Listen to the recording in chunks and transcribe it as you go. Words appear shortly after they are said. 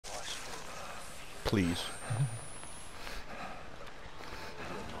Please.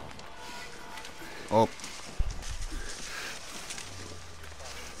 Oh.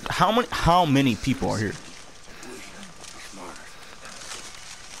 How many people are here?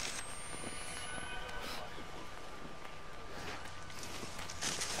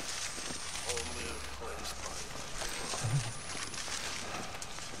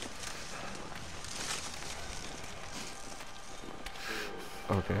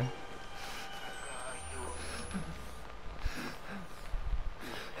 Okay.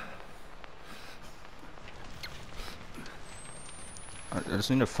 I just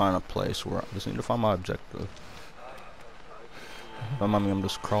need to find a place where I just need to find my objective. Don't mind me, I'm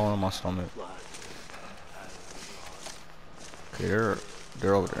just crawling on my stomach. Okay,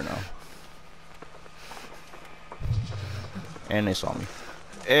 they're over there now. And they saw me.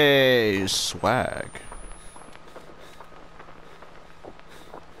 Hey, swag.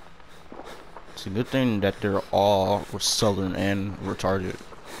 It's a good thing that they're all southern and retarded.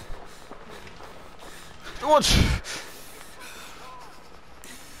 What?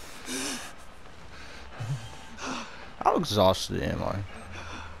 How exhausted am I?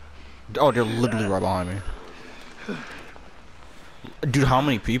 Oh, they're literally right behind me. Dude, how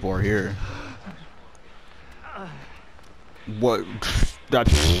many people are here? What?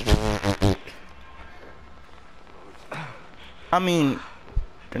 That's... I mean,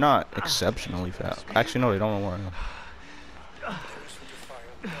 they're not exceptionally fast. Actually, no, they don't know where.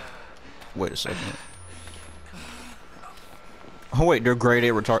 Wait a second. Oh wait, they're grade A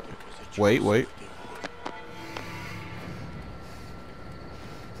retard. Wait.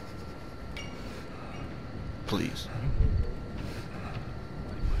 Please.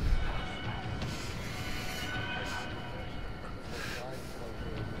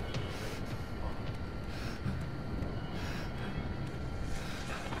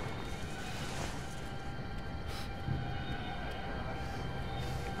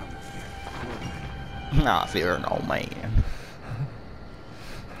 Nah, fear no man.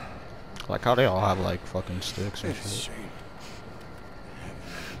 Like how they all have like fucking sticks and shit.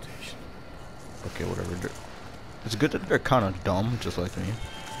 Okay, whatever. It's good that they're kind of dumb, just like me.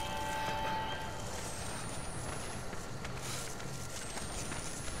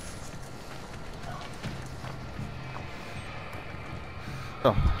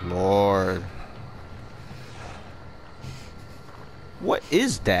 Oh Lord. What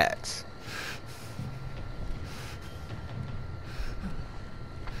is that?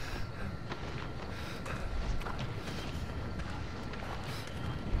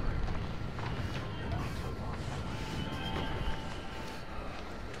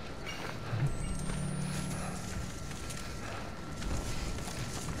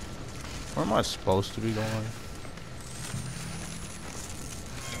 Where am I supposed to be going?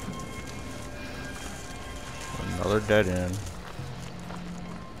 Another dead end.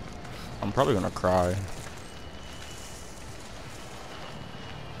 I'm probably gonna cry.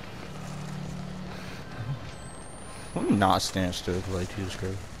 Let me not stand still, like Jesus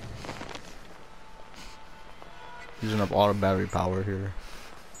Christ. Using up all the battery power here.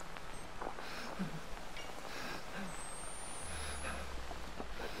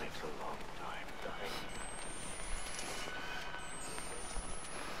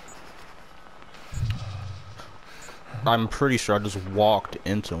 I'm pretty sure I just walked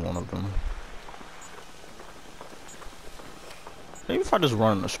into one of them. Maybe if I just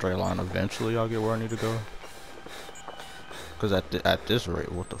run in a straight line, eventually I'll get where I need to go. Cause at this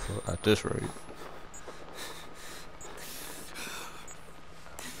rate, what the fuck? At this rate.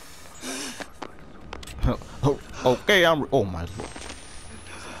 Oh, okay, oh my lord.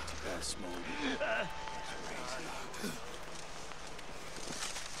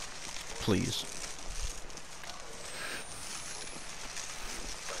 Please.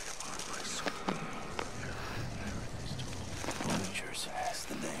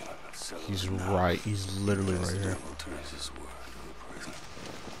 He's right. He's literally right here.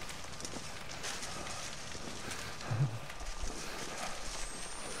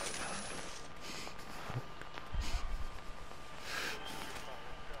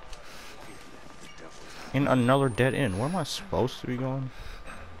 In another dead end. Where am I supposed to be going?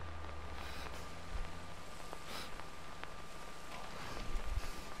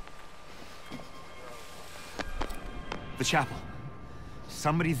 The chapel.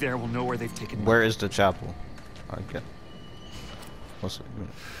 Somebody there will know where they've taken me. Where is the chapel? Okay. What's it?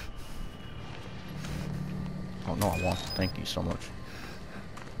 Oh no, I want. Thank you so much.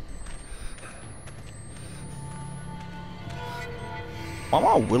 Why am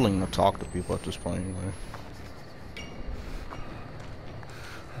I willing to talk to people at this point anyway?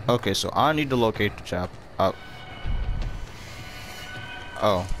 Okay, so I need to locate the chap. Oh.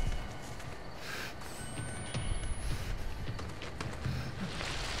 Oh.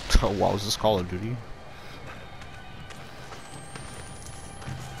 Oh, wow, is this Call of Duty?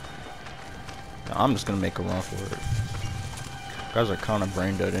 I'm just gonna make a run for it. Guys are kind of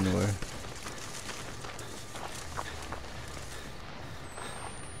brain dead anyway.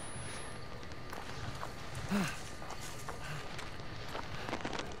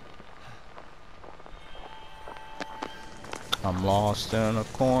 I'm lost in a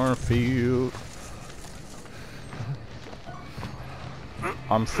cornfield.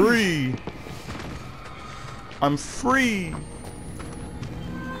 I'm free. I'm free.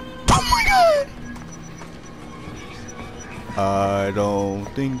 Oh my god! I don't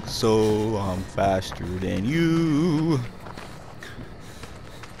think so. I'm faster than you.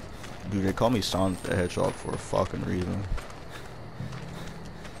 Dude, they call me Sonic the Hedgehog for a fucking reason.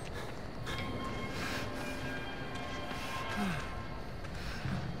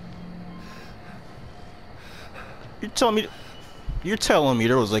 You're telling me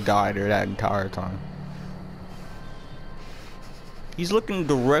there was a guy there that entire time. He's looking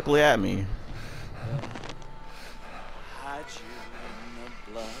directly at me. Hide you in the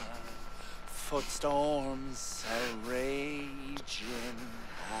blood, footstorms are raging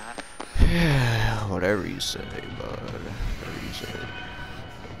high. Whatever you say, bud. Whatever you say.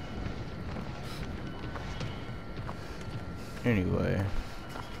 Anyway,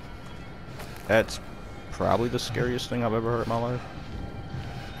 that's probably the scariest thing I've ever heard in my life.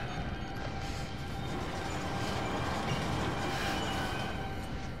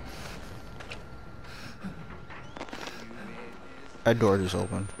 That door just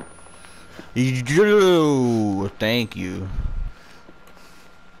opened. Thank you.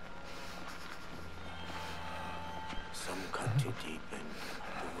 Some cut too deep and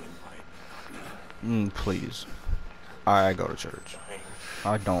the wind might. Please. I go to church.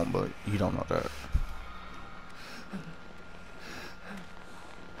 I don't, but you don't know that.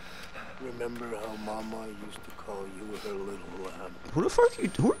 Remember how Mama used to call you her little lamb? Who the fuck are you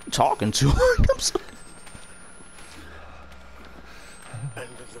talking to? I'm sorry. And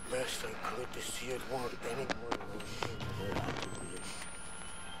did the best I could to see it want any more than there had to be.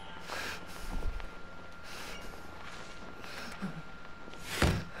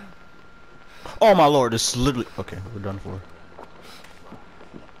 Oh my lord, this is literally okay, we're done for.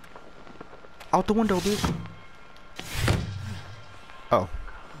 Out the window, bitch. Oh.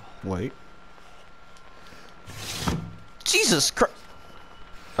 Wait. Jesus Christ.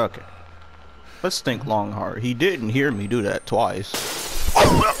 Okay. Let's think long hard. He didn't hear me do that twice.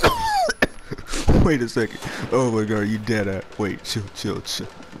 Wait a second. Oh my god, you dead at. Wait, chill.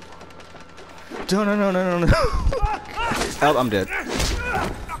 No. Oh, I'm dead.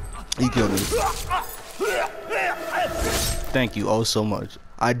 He killed me. Thank you oh so much.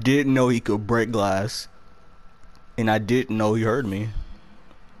 I didn't know he could break glass. And I didn't know he heard me.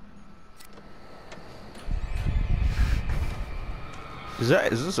 Is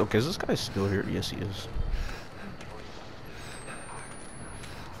this okay? Is this guy still here? Yes, he is.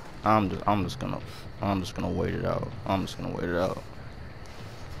 I'm just gonna wait it out.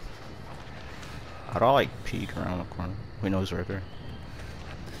 How do I like peek around the corner? We know he's right there.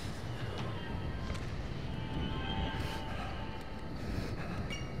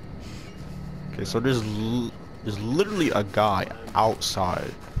 Okay, so there's literally a guy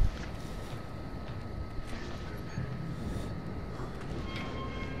outside.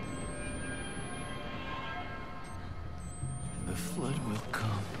 The flood will come.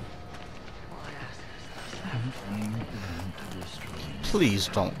 Please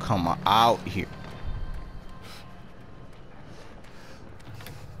don't come out here.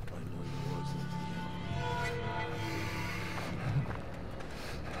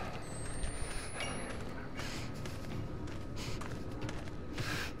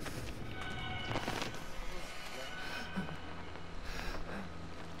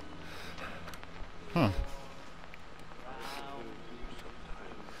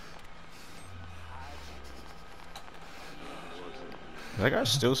 Is that guy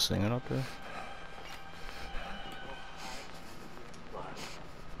still singing up there?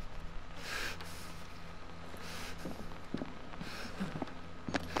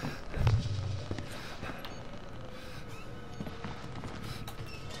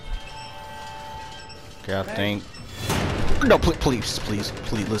 Okay, I think. No, please,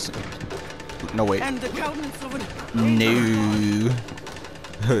 listen. No, wait. And the countenance of an No.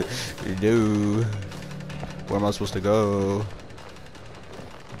 No. Where am I supposed to go?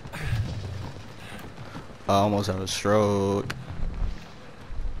 I almost had a stroke.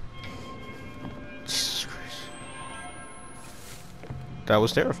 That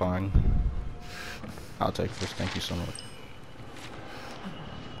was terrifying. I'll take this. Thank you so much.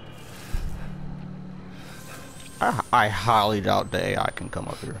 I highly doubt the AI can come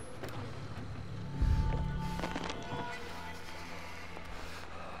up here.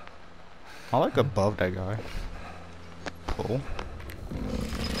 I like above that guy. Cool.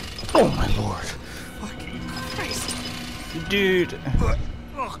 Oh my lord. Fucking Christ. Dude.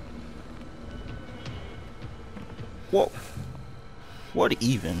 What? What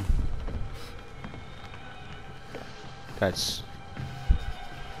even? That's...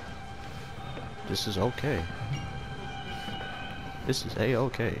 This is okay. This is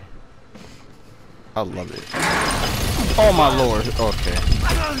a-okay. I love it. Oh my lord. Okay.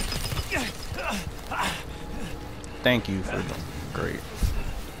 Thank you for the great.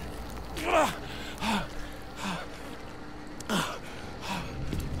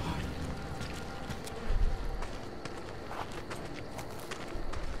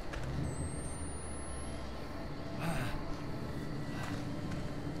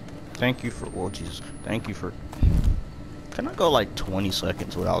 Thank you for, oh Jesus, thank you for, can I go like 20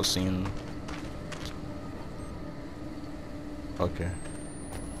 seconds without seeing, okay.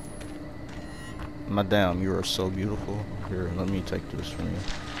 Madame, you are so beautiful. Here, let me take this from you.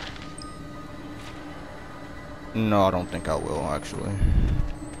 No, I don't think I will, actually.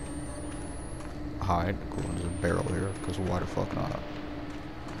 Hide, cool, there's a barrel here, because why the fuck not?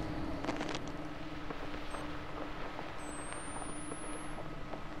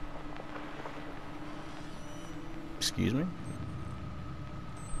 Excuse me?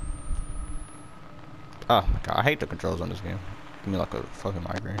 Oh my god, I hate the controls on this game. Give me like a fucking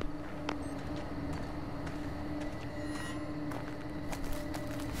migraine.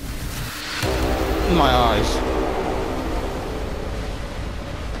 My eyes.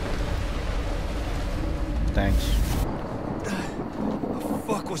 Thanks. What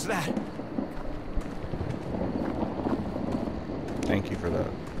the fuck was that? Thank you for that.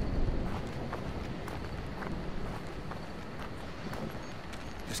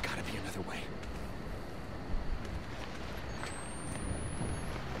 There's gotta be another way.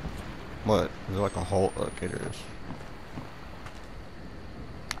 What? Is there like a hole? Okay, there is.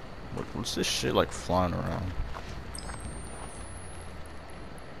 What's this shit like flying around?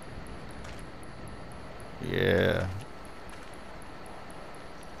 Yeah.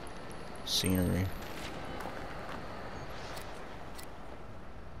 Scenery.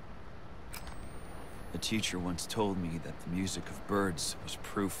 A teacher once told me that the music of birds was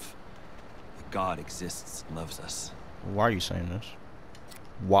proof that God exists and loves us. Why are you saying this?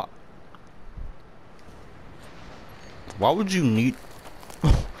 Why? Why would you need...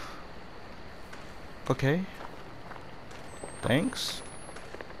 Okay. Thanks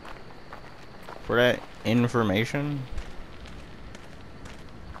for that information.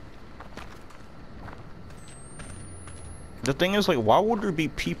 The thing is, like, why would there be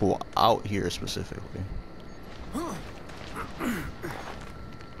people out here specifically?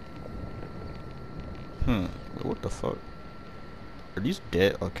 What the fuck? Are these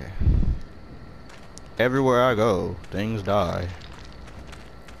dead? Okay. Everywhere I go, things die.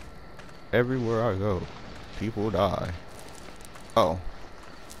 Everywhere I go, people die. Oh.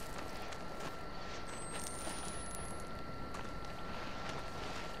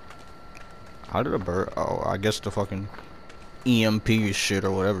 How did a bird? Oh, I guess the fucking EMP shit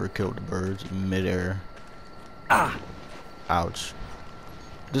or whatever killed the birds in midair. Ah! Ouch.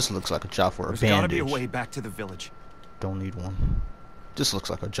 This looks like a job for a There's bandage. gotta be a way back to the village. Don't need one. This looks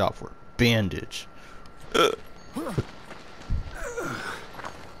like a job for a bandage.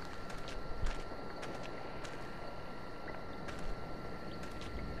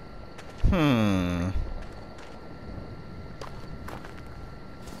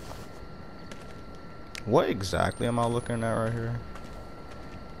 What exactly am I looking at right here?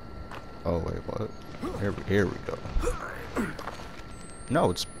 Oh wait, what? Here we go.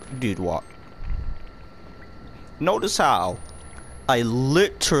 No, it's dude. What? Notice how I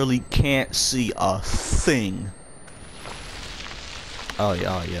literally can't see a thing. Oh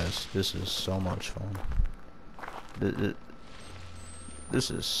yeah, oh yes. This is so much fun.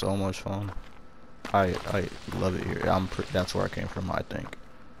 This is so much fun. I love it here. That's where I came from, I think.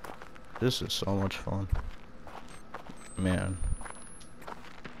 This is so much fun. Man.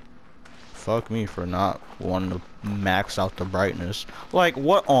 Fuck me for not wanting to max out the brightness. Like,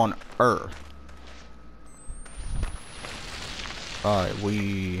 what on earth? Alright,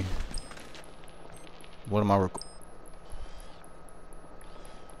 what am I what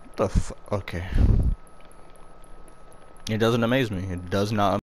the okay. It doesn't amaze me. It does not